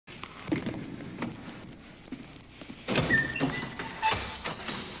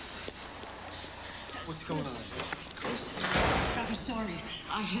What's going on? Chris, I'm sorry.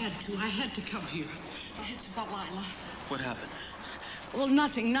 I had to come here. It's about Lila. What happened? Well,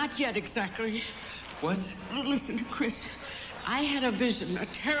 nothing. Not yet, exactly. What? Listen, Chris. I had a vision, a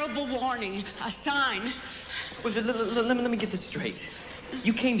terrible warning, a sign. Wait, let me get this straight.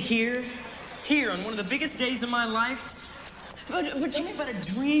 You came here on one of the biggest days of my life? But Tell me about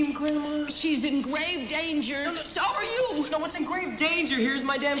a dream, Grandma. she's in grave danger. No. So are you. No, what's in grave danger here is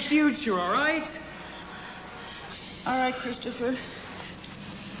my damn future, all right? All right, Christopher.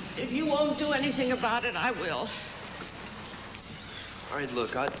 If you won't do anything about it, I will. All right,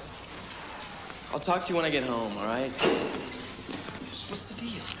 look, I'll talk to you when I get home, all right? What's the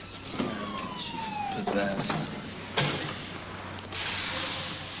deal? She's possessed.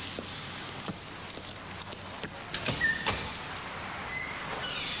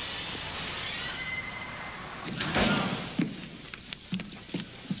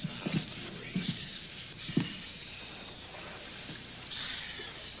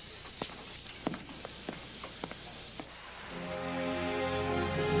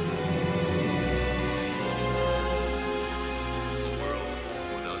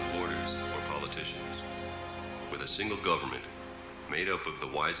 Single government made up of the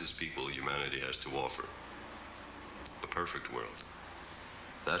wisest people humanity has to offer. A perfect world.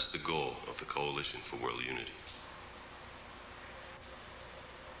 That's the goal of the Coalition for World Unity.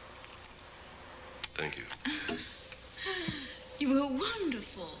 Thank you. You were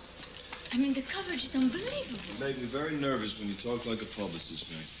wonderful. I mean, the coverage is unbelievable. Make me very nervous when you talk like a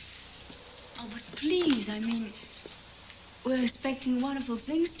publicist, man. Oh, but please, I mean, we're expecting wonderful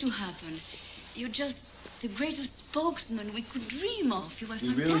things to happen. You're just the greatest spokesman we could dream of. You were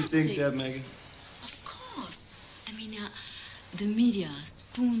fantastic. You really think that, Megan? Of course. I mean, the media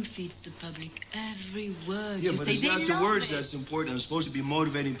spoon-feeds the public every word Yeah, you but say. it's They not the love words it. that's important. I'm supposed to be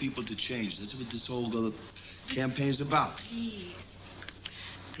motivating people to change. That's what this whole campaign's about. Please.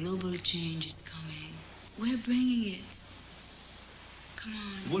 Global change is coming. We're bringing it. Come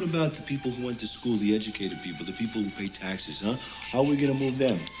on. What about the people who went to school, the educated people, the people who pay taxes, huh? How are we gonna move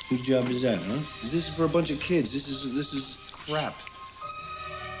them? Whose job is that, huh? This is for a bunch of kids. This is crap.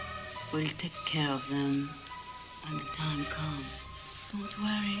 We'll take care of them when the time comes. Don't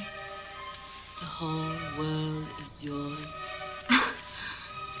worry. The whole world is yours.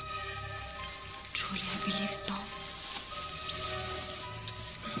 Truly, I believe so.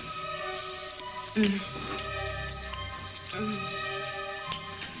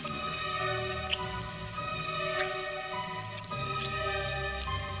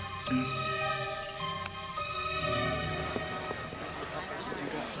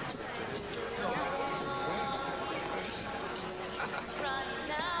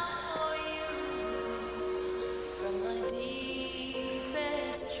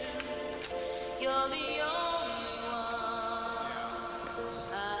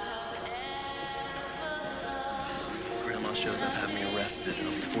 Grandma shows up, have me arrested, and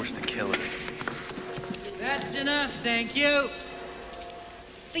I'll be forced to kill her. That's enough, thank you.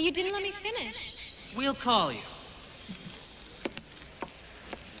 But you didn't let me finish. We'll call you.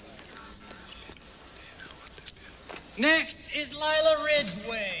 Next is Lila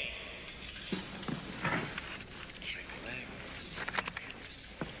Ridgway.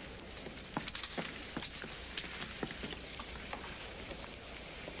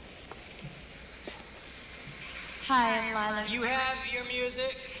 Hi, I'm Lila. You have your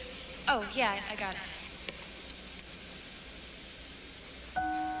music? Oh, yeah, I got it.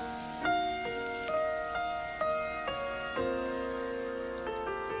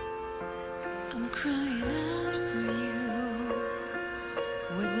 I'm crying out for you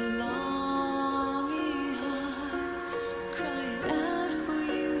with a longing heart. I'm crying out for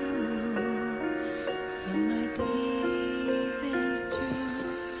you from my deepest truth.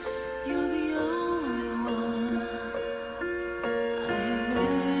 You're the only one I have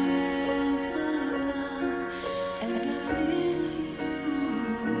ever loved.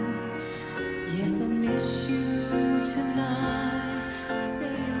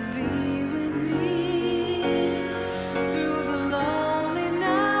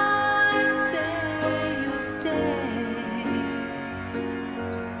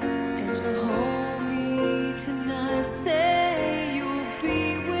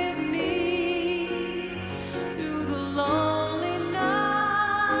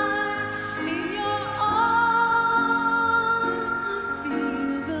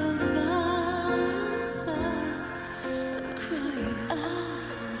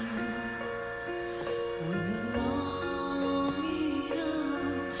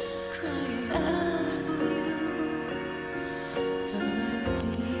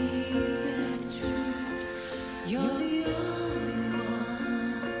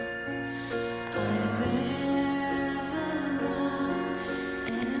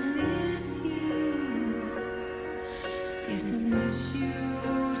 Yes, I miss you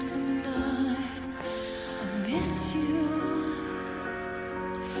tonight. I miss you.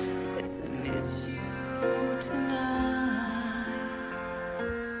 Yes, I miss you tonight.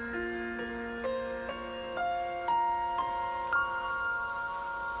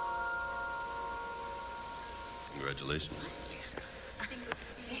 Congratulations.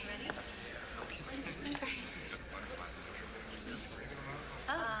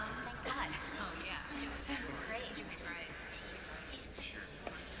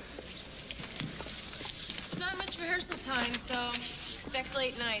 It's not much rehearsal time, so expect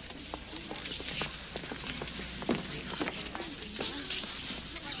late nights.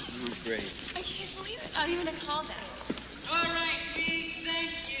 You were great. I can't believe it. Not even a callback. All right, Pete,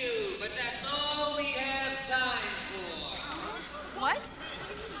 thank you, but that's all we have time for. What?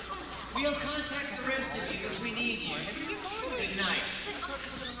 We'll contact the rest of you if we need you. Good night.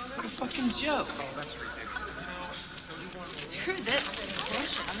 What a fucking joke. Screw this.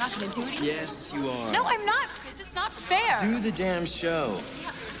 Bullshit. I'm not gonna do it either. Yes, you are. No, I'm not, Chris. It's not fair. Do the damn show.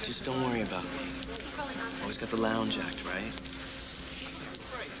 Just don't worry about me. Always got the lounge act, right?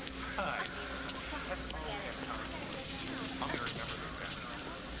 Hi.